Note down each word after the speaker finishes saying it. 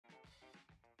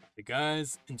Hey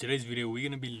guys, in today's video we're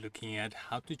going to be looking at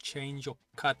how to change your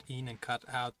cut in and cut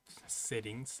out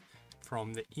settings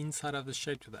from the inside of the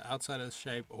shape to the outside of the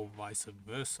shape or vice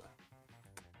versa.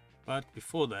 But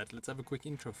before that, let's have a quick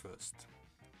intro first.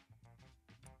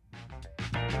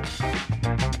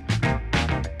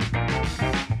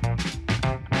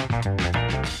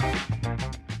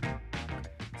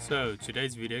 So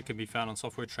today's video can be found on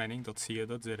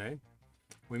softwaretraining.co.za.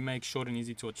 We make short and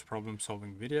easy to watch problem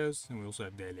solving videos, and we also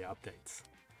have daily updates.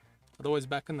 Otherwise,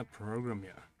 back in the program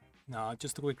here. Now,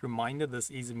 just a quick reminder, this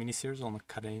is a mini series on the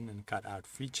cut in and cut out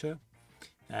feature,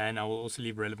 and I will also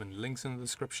leave relevant links in the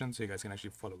description so you guys can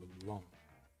actually follow along.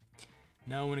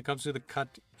 Now, when it comes to the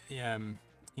cut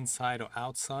inside or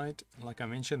outside, like I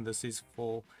mentioned, this is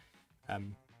for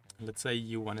let's say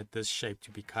you wanted this shape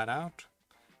to be cut out.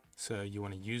 So you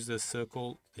want to use this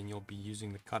circle, then you'll be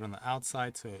using the cut on the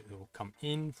outside, so it will come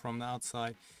in from the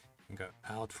outside and go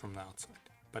out from the outside.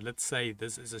 But let's say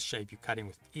this is a shape you're cutting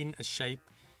within a shape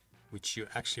which you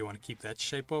actually want to keep that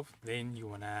shape of, then you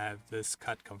want to have this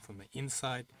cut come from the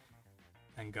inside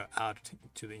and go out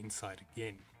to the inside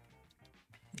again.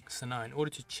 So now in order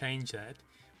to change that,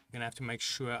 we're going to have to make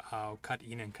sure our cut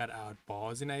in and cut out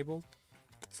bar is enabled.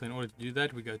 So in order to do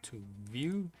that, we go to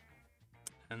View,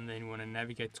 and then we want to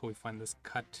navigate till we find this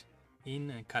cut in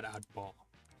and cut out bar.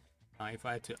 Now if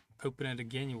I had to open it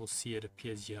again, you will see it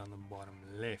appears here on the bottom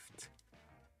left.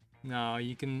 Now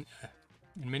you can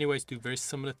in many ways do very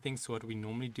similar things to what we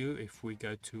normally do if we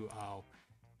go to our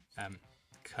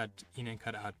cut in and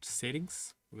cut out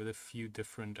settings with a few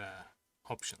different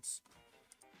options.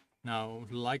 Now,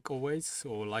 like always,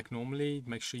 or like normally,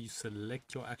 make sure you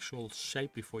select your actual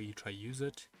shape before you try use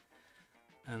it,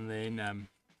 and then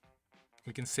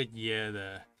we can set here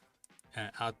the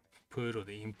output or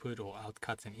the input or out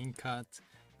cut and in cut,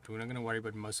 but we're not going to worry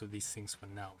about most of these things for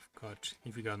now. We've got,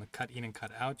 if you go on the cut in and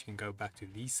cut out, you can go back to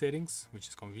these settings, which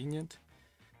is convenient.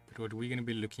 But what we're going to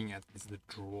be looking at is the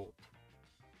draw.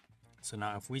 So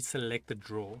now if we select the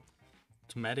draw,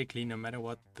 automatically, no matter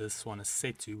what this one is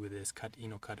set to, whether it's cut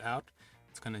in or cut out,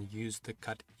 it's going to use the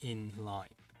cut in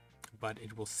line, but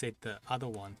it will set the other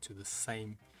one to the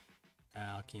same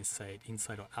how can you say it,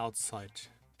 inside or outside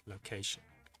location.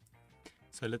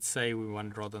 So let's say we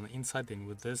want it rather on the inside, then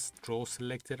with this draw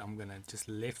selected, I'm going to just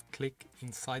left click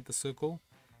inside the circle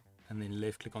and then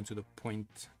left click onto the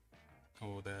point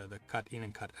or the cut in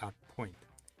and cut out point.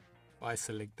 If I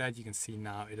select that, you can see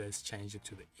now it has changed it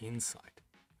to the inside.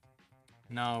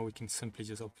 Now we can simply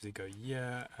just obviously go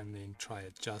here and then try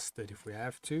adjust it if we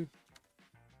have to,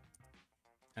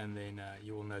 and then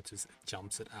you will notice it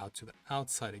jumps it out to the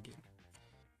outside again.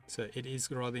 So it is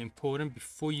rather important,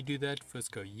 before you do that,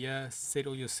 first go here, set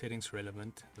all your settings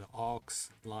relevant, the arcs,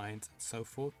 lines, and so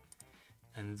forth.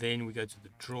 And then we go to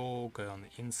the draw, go on the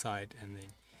inside, and then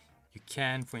you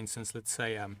can, for instance, let's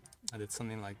say I did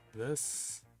something like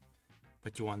this,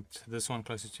 but you want this one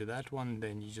closer to that one,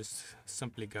 then you just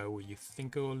simply go where you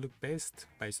think it will look best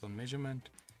based on measurement,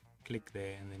 click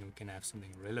there, and then we can have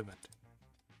something relevant.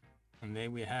 And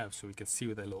there we have, so we can see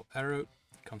with a little arrow,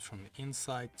 comes from the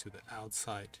inside to the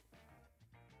outside.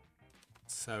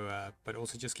 So but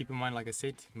also just keep in mind, like I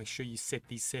said, make sure you set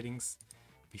these settings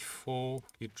before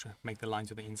you make the line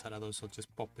to the inside, otherwise it'll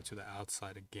just pop it to the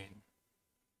outside again.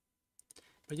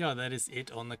 But yeah, that is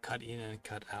it on the cut in and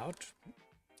cut out.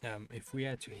 If we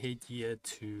had to head here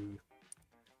to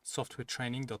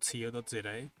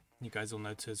softwaretraining.co.za, you guys will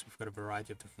notice we've got a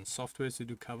variety of different softwares to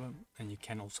do cover, and you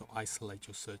can also isolate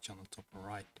your search on the top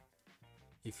right.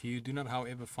 If you do not,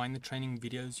 however, find the training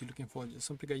videos you're looking for, just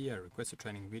simply go here, request a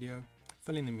training video,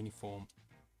 fill in the mini form,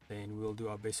 then we'll do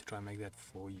our best to try and make that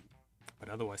for you. But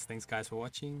otherwise, thanks guys for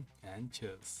watching, and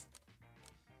cheers.